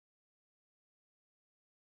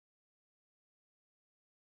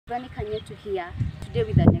Muthoni Kanyotu here, today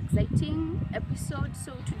with an exciting episode.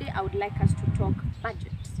 So today I would like us to talk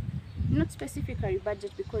budget. Not specifically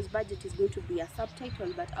budget because budget is going to be a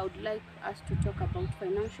subtitle, but I would like us to talk about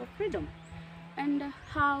financial freedom. And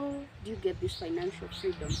how do you get this financial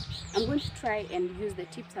freedom? I'm going to try and use the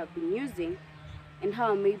tips I've been using and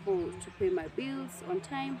how I'm able to pay my bills on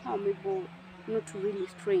time, how I'm able not to really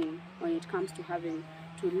strain when it comes to having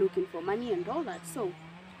to looking for money and all that. So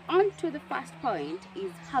on to the first point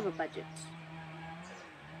is have a budget.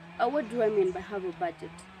 What do I mean by have a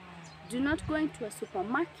budget? Do not go into a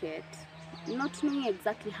supermarket not knowing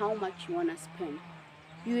exactly how much you want to spend.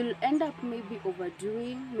 You will end up maybe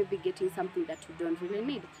overdoing, maybe getting something that you don't really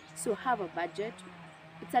need. So have a budget.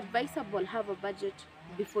 It's advisable have a budget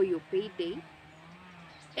before your payday.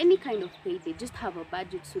 Any kind of payday, just have a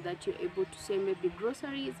budget so that you're able to say maybe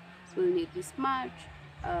groceries will need this much.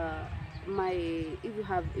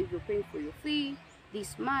 If you're paying for your fee,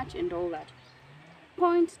 this much and all that.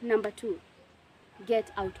 Point number 2,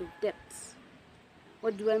 get out of debt.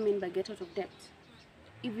 What do I mean by get out of debt?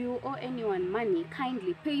 If you owe anyone money,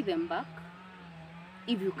 kindly pay them back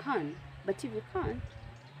if you can. But if you can't,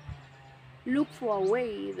 look for a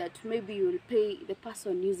way that maybe you'll pay the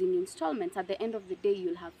person using installments. At the end of the day,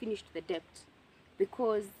 you'll have finished the debt.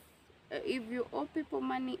 Because if you owe people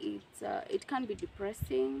money, it can be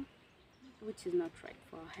depressing, which is not right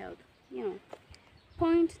for our health.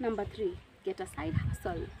 Point number 3, get a side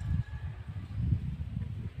hustle.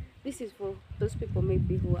 This is for those people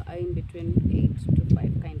maybe who are in between 8 to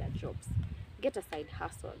 5 kind of jobs. Get a side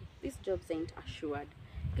hustle. These jobs ain't assured.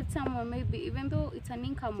 Get somewhere maybe, even though it's an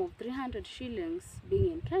income of 300 shillings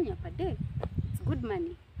being in Kenya per day, it's good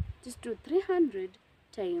money. Just do 300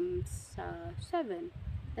 times 7,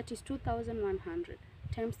 that is 2,100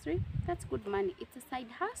 times 3, that's good money. It's a side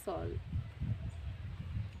hustle.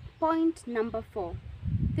 Point number 4,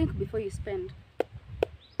 think before you spend.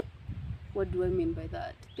 What do I mean by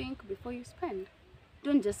that? Think before you spend.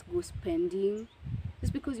 Don't just go spending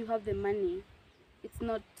just because you have the money. It's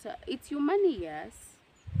not, it's your money, yes,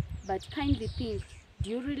 but kindly think,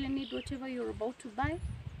 do you really need whatever you're about to buy?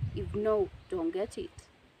 If no, don't get it.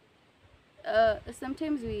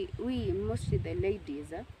 Sometimes we mostly the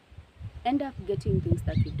ladies, end up getting things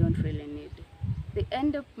that we don't really need. They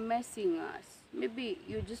end up messing us. Maybe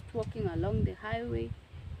you're just walking along the highway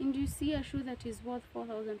and you see a shoe that is worth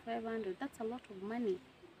 4,500. That's a lot of money.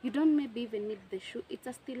 You don't maybe even need the shoe. It's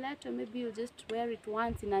a stiletto. Maybe you just wear it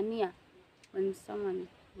once in a year when someone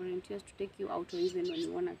volunteers to take you out, or even when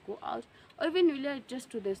you want to go out, or even you wear it just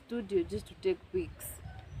to the studio just to take pics.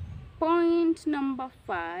 Point number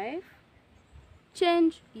 5,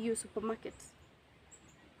 change your supermarkets.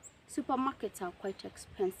 Supermarkets are quite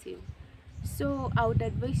expensive, so I would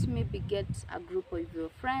advise maybe get a group of your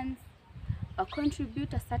friends,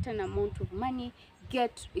 contribute a certain amount of money,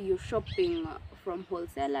 get your shopping from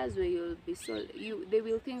wholesalers where you'll be sold. They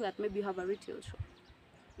will think that maybe you have a retail shop,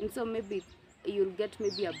 and so maybe you'll get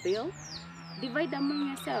maybe a bill, divide among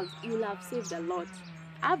yourselves. You'll have saved a lot.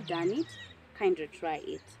 I've done it. Kindly try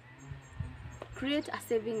it. Create a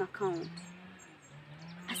saving account.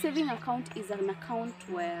 A saving account is an account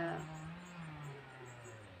where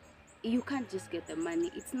you can't just get the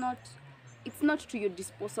money. It's not to your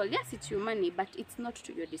disposal. Yes, it's your money, but it's not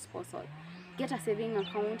to your disposal. Get a saving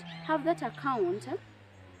account. Have that account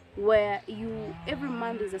where you every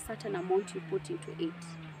month is a certain amount you put into it.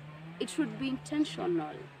 It should be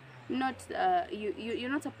intentional. Not you're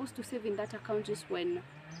not supposed to save in that account just when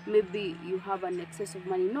maybe you have an excess of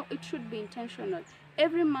money. No, it should be intentional.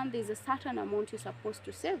 Every month there's a certain amount you're supposed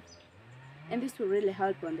to save, and this will really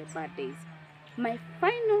help on the bad days. My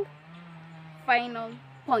final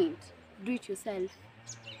point, do it yourself.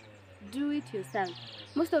 Do it yourself.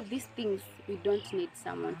 Most of these things we don't need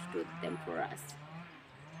someone to do them for us.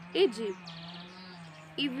 E.g.,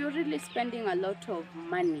 if you're really spending a lot of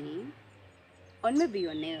money on maybe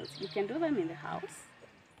your nails, you can do them in the house.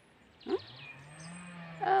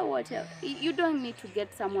 What else? You don't need to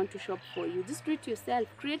get someone to shop for you. Just do it yourself.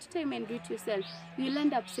 Create time and do it yourself. You'll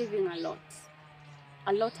end up saving a lot.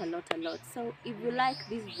 A lot. So if you like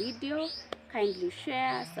this video, kindly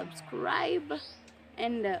share, subscribe,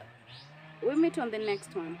 and we meet on the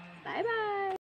next one. Bye bye.